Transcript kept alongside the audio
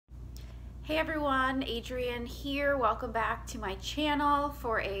Hey everyone, Adrienne here. Welcome back to my channel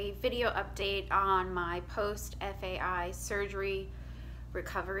for a video update on my post-FAI surgery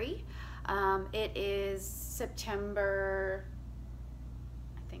recovery. It is September,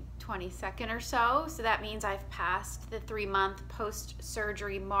 I think 22nd or so that means I've passed the 3-month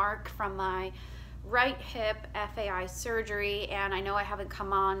post-surgery mark from my right hip FAI surgery, and I know I haven't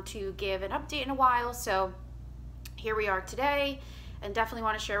come on to give an update in a while, so here we are today. And definitely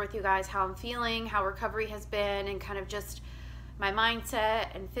want to share with you guys how I'm feeling, how recovery has been, and kind of just my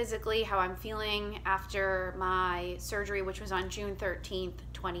mindset and physically how I'm feeling after my surgery, which was on June 13th,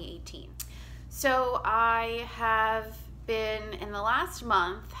 2018. So I have been, in the last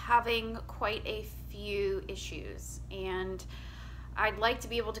month, having quite a few issues, and I'd like to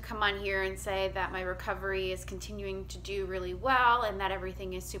be able to come on here and say that my recovery is continuing to do really well and that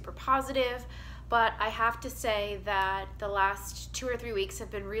everything is super positive. But I have to say that the last 2 or 3 weeks have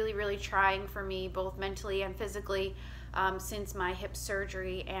been really trying for me, both mentally and physically, since my hip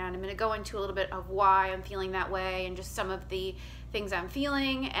surgery. And I'm going to go into a little bit of why I'm feeling that way and just some of the things I'm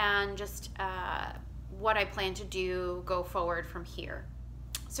feeling and just what I plan to do go forward from here.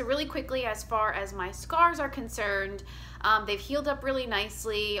 So really quickly, as far as my scars are concerned, they've healed up really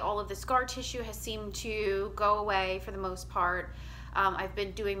nicely. All of the scar tissue has seemed to go away for the most part. I've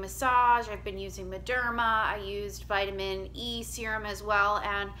been doing massage, I've been using Mederma, I used vitamin E serum as well,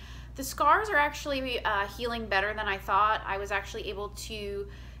 and the scars are actually healing better than I thought. I was actually able to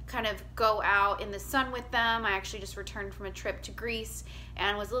kind of go out in the sun with them. I actually just returned from a trip to Greece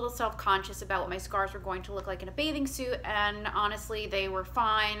and was a little self-conscious about what my scars were going to look like in a bathing suit, and honestly they were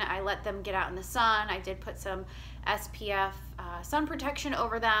fine. I let them get out in the sun. I did put some SPF sun protection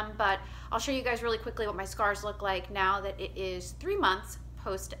over them, but I'll show you guys really quickly what my scars look like now that it is 3 months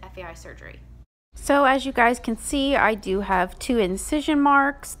post FAI surgery. So as you guys can see, I do have 2 incision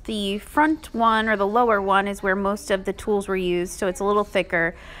marks. The front one, or the lower one, is where most of the tools were used, so it's a little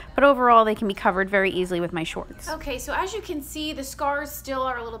thicker, but overall they can be covered very easily with my shorts. Okay, so as you can see, the scars still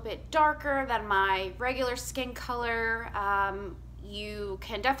are a little bit darker than my regular skin color. You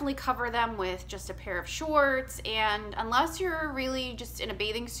can definitely cover them with just a pair of shorts, and unless you're really just in a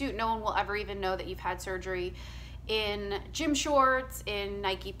bathing suit, no one will ever even know that you've had surgery. In gym shorts, in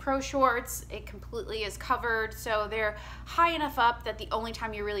Nike Pro shorts, it completely is covered, so they're high enough up that the only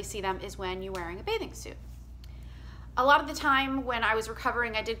time you really see them is when you're wearing a bathing suit. A lot of the time when I was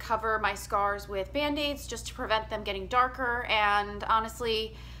recovering, I did cover my scars with Band-Aids just to prevent them getting darker, and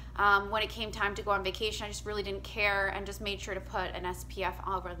honestly, when it came time to go on vacation, I just really didn't care and just made sure to put an SPF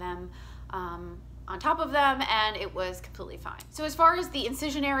over them, on top of them, and it was completely fine. So as far as the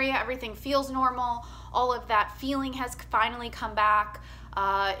incision area, everything feels normal. All of that feeling has finally come back.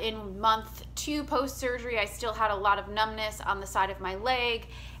 In month 2 post-surgery, I still had a lot of numbness on the side of my leg,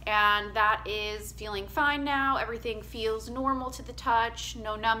 and that is feeling fine now. Everything feels normal to the touch,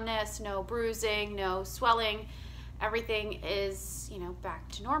 no numbness, no bruising, no swelling. Everything is, you know, back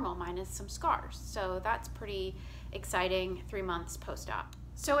to normal minus some scars. So that's pretty exciting 3 months post-op.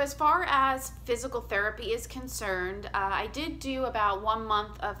 So as far as physical therapy is concerned, I did do about 1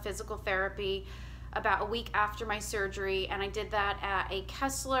 month of physical therapy about a week after my surgery, and I did that at a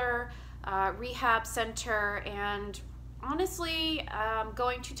Kessler rehab center, and honestly,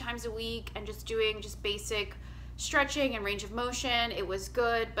 going 2 times a week and just doing just basic stretching and range of motion, it was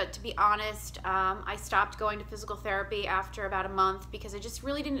good. But to be honest, I stopped going to physical therapy after about a month because I just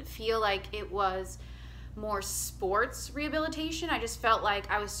really didn't feel like it was more sports rehabilitation. I just felt like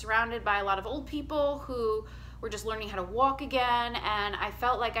I was surrounded by a lot of old people who were just learning how to walk again, and I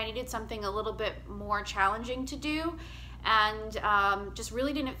felt like I needed something a little bit more challenging to do, and just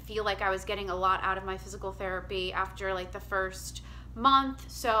really didn't feel like I was getting a lot out of my physical therapy after like the first month.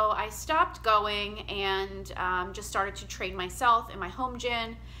 So I stopped going and just started to train myself in my home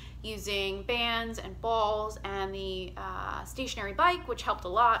gym using bands and balls and the stationary bike, which helped a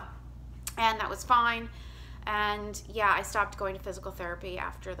lot, and that was fine. And yeah, I stopped going to physical therapy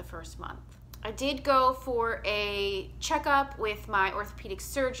after the first month. I did go for a checkup with my orthopedic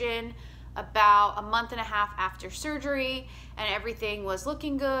surgeon about a month and a half after surgery, and everything was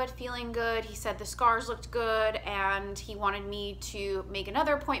looking good, feeling good. He said the scars looked good, and he wanted me to make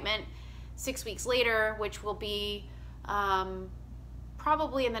another appointment 6 weeks later, which will be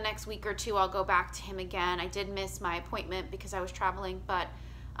probably in the next week or 2. I'll go back to him again. I did miss my appointment because I was traveling, but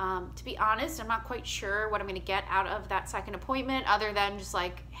to be honest, I'm not quite sure what I'm going to get out of that second appointment, other than just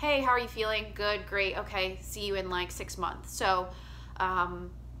like, hey, how are you feeling? Good, great, okay, see you in like 6 months. So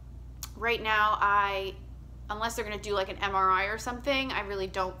right now, unless they're going to do like an MRI or something, I really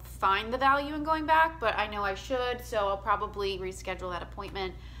don't find the value in going back, but I know I should, so I'll probably reschedule that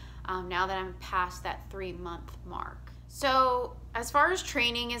appointment. now that I'm past that 3-month mark. So as far as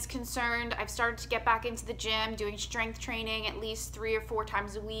training is concerned, I've started to get back into the gym, doing strength training at least 3 or 4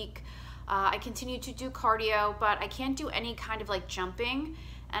 times a week. I continue to do cardio, but I can't do any kind of like jumping,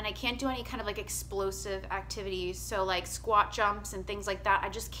 and I can't do any kind of like explosive activities. So like squat jumps and things like that, I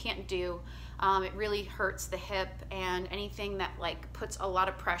just can't do. It really hurts the hip, and anything that like puts a lot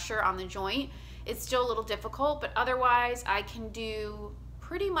of pressure on the joint, it's still a little difficult, but otherwise I can do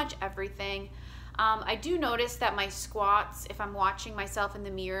pretty much everything. I do notice that my squats, if I'm watching myself in the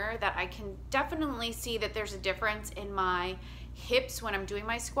mirror, that I can definitely see that there's a difference in my hips when I'm doing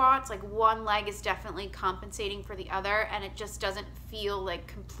my squats. Like one leg is definitely compensating for the other, and it just doesn't feel like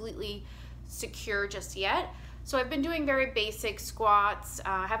completely secure just yet. So I've been doing very basic squats.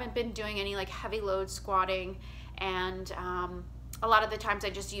 I haven't been doing any like heavy load squatting, and a lot of the times I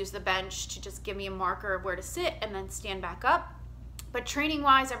just use the bench to just give me a marker of where to sit and then stand back up. But training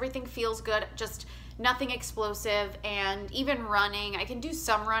wise, everything feels good, just nothing explosive. And even running, I can do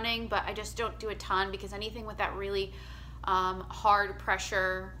some running, but I just don't do a ton, because anything with that really hard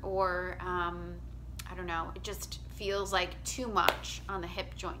pressure or I don't know, it just feels like too much on the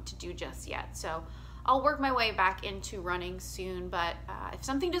hip joint to do just yet. So I'll work my way back into running soon, but if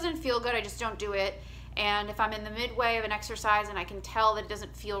something doesn't feel good, I just don't do it. And if I'm in the midway of an exercise and I can tell that it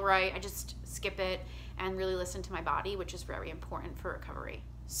doesn't feel right, I just skip it and really listen to my body, which is very important for recovery.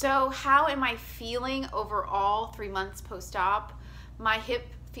 So how am I feeling overall 3 months post-op? My hip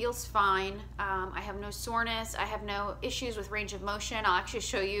feels fine. I have no soreness. I have no issues with range of motion. I'll actually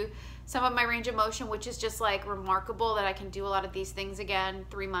show you some of my range of motion, which is just like remarkable that I can do a lot of these things again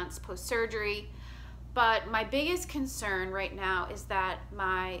 3 months post-surgery. But my biggest concern right now is that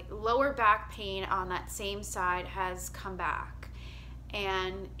my lower back pain on that same side has come back.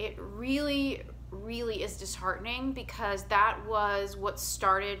 And it really is disheartening, because that was what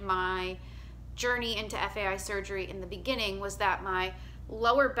started my journey into FAI surgery in the beginning, was that my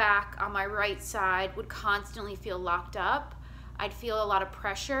lower back on my right side would constantly feel locked up. I'd feel a lot of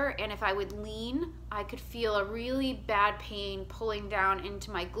pressure, and if I would lean, I could feel a really bad pain pulling down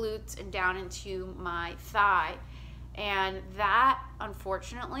into my glutes and down into my thigh. And that,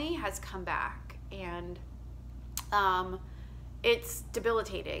 unfortunately, has come back, and it's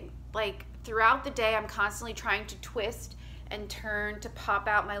debilitating. Like throughout the day, I'm constantly trying to twist and turn to pop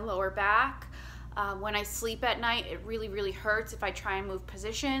out my lower back. When I sleep at night, it really hurts if I try and move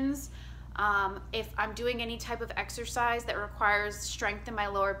positions. If I'm doing any type of exercise that requires strength in my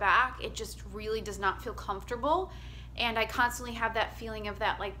lower back, it just really does not feel comfortable. And I constantly have that feeling of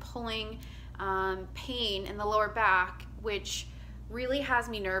that like pulling pain in the lower back, which really has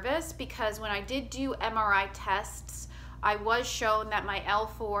me nervous, because when I did do MRI tests, I was shown that my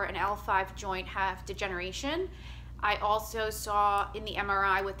L4 and L5 joint have degeneration. I also saw in the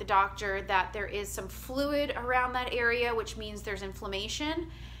MRI with the doctor that there is some fluid around that area, which means there's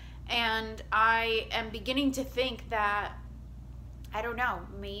inflammation. And I am beginning to think that, I don't know,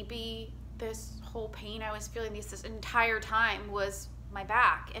 maybe this whole pain I was feeling this entire time was my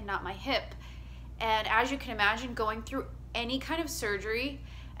back and not my hip. And as you can imagine, going through any kind of surgery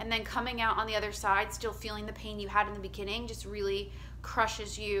and then coming out on the other side still feeling the pain you had in the beginning just really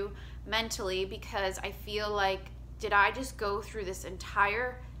crushes you mentally, because I feel like, did I just go through this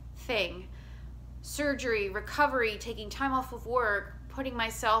entire thing, surgery, recovery, taking time off of work, putting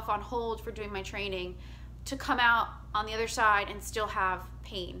myself on hold for doing my training, to come out on the other side and still have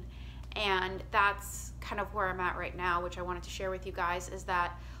pain? And that's kind of where I'm at right now, which I wanted to share with you guys, is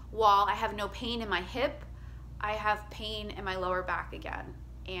that while I have no pain in my hip, I have pain in my lower back again,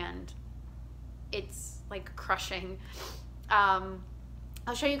 and it's like crushing.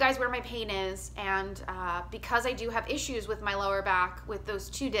 I'll show you guys where my pain is, and because I do have issues with my lower back with those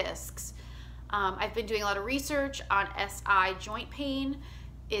 2 discs, I've been doing a lot of research on SI joint pain.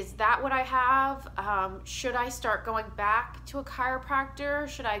 Is that what I have? Should I start going back to a chiropractor?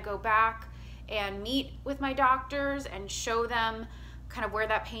 Should I go back and meet with my doctors and show them kind of where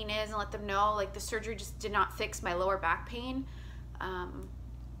that pain is and let them know like the surgery just did not fix my lower back pain?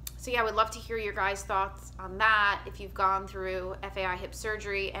 So yeah, I would love to hear your guys' thoughts on that, if you've gone through FAI hip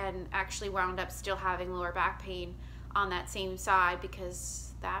surgery and actually wound up still having lower back pain on that same side,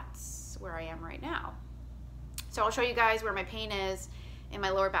 because that's where I am right now. So I'll show you guys where my pain is in my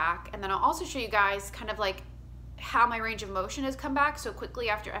lower back, and then I'll also show you guys kind of like how my range of motion has come back so quickly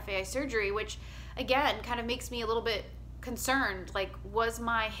after FAI surgery, which again kind of makes me a little bit concerned. Like, was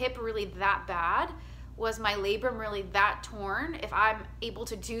my hip really that bad? Was my labrum really that torn? If I'm able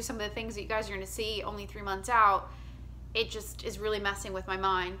to do some of the things that you guys are going to see only 3 months out, it just is really messing with my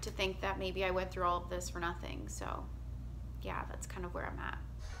mind to think that maybe I went through all of this for nothing. So yeah, that's kind of where I'm at.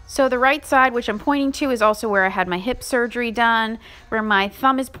 So the right side, which I'm pointing to, is also where I had my hip surgery done. Where my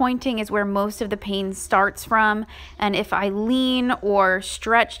thumb is pointing is where most of the pain starts from. And if I lean or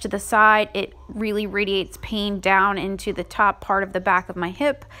stretch to the side, it really radiates pain down into the top part of the back of my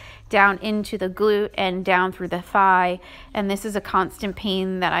hip, down into the glute, and down through the thigh. And this is a constant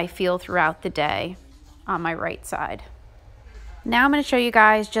pain that I feel throughout the day on my right side. Now I'm going to show you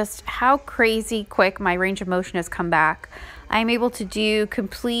guys just how crazy quick my range of motion has come back. I'm able to do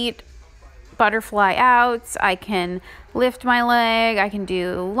complete butterfly outs. I can lift my leg. I can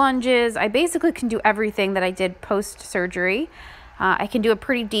do lunges. I basically can do everything that I did post-surgery. I can do a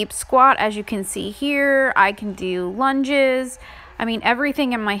pretty deep squat, as you can see here. I can do lunges. I mean,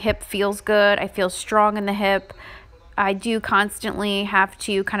 everything in my hip feels good. I feel strong in the hip. I do constantly have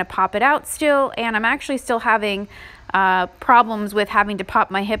to kind of pop it out still, and I'm actually still having problems with having to pop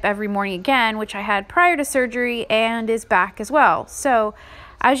my hip every morning again, which I had prior to surgery and is back as well. So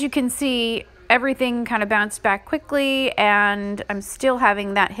as you can see, everything kind of bounced back quickly, and I'm still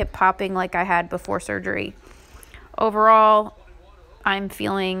having that hip popping like I had before surgery. Overall, I'm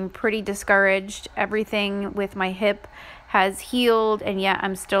feeling pretty discouraged. Everything with my hip has healed, and yet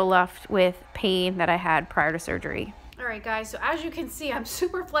I'm still left with pain that I had prior to surgery. All right, guys, so as you can see, I'm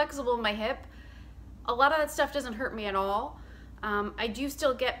super flexible in my hip. A lot of that stuff doesn't hurt me at all. I do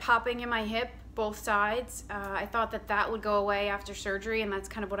still get popping in my hip, both sides. I thought that that would go away after surgery, and that's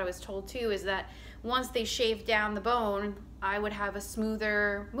kind of what I was told too, is that once they shaved down the bone, I would have a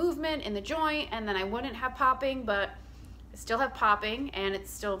smoother movement in the joint, and then I wouldn't have popping, but I still have popping, and it's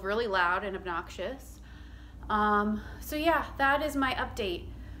still really loud and obnoxious. So yeah, that is my update.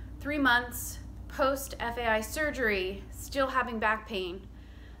 3 months post FAI surgery, still having back pain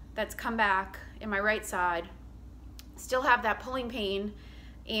that's come back in my right side. Still have that pulling pain,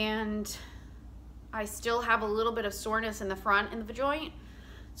 and I still have a little bit of soreness in the front in the joint.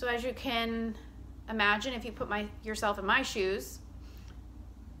 So as you can imagine, if you put yourself in my shoes,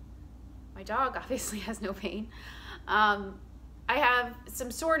 my dog obviously has no pain. I have some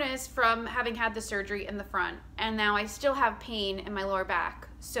soreness from having had the surgery in the front, and now I still have pain in my lower back.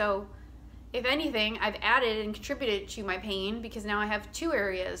 So if anything, I've added and contributed to my pain, because now I have 2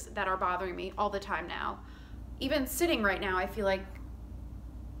 areas that are bothering me all the time now. Even sitting right now, I feel like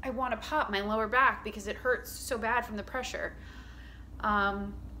I want to pop my lower back because it hurts so bad from the pressure.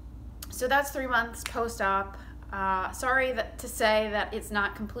 So that's 3 months post-op. Sorry to say that it's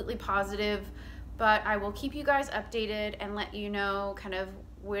not completely positive, but I will keep you guys updated and let you know kind of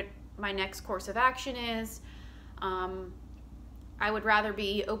what my next course of action is. I would rather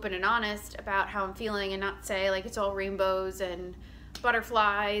be open and honest about how I'm feeling and not say like it's all rainbows and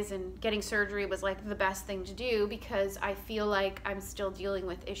butterflies and getting surgery was like the best thing to do, because I feel like I'm still dealing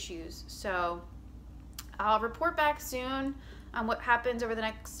with issues. So I'll report back soon on what happens over the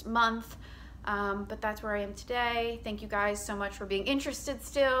next month. But that's where I am today. Thank you guys so much for being interested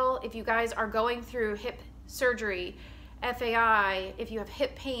still. If you guys are going through hip surgery, FAI, if you have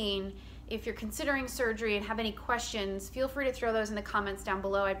hip pain, if you're considering surgery and have any questions, feel free to throw those in the comments down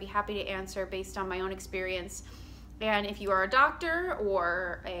below. I'd be happy to answer based on my own experience. And if you are a doctor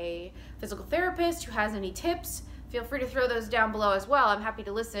or a physical therapist who has any tips, feel free to throw those down below as well. I'm happy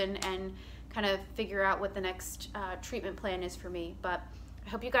to listen and kind of figure out what the next treatment plan is for me. But I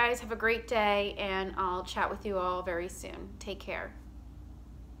hope you guys have a great day, and I'll chat with you all very soon. Take care.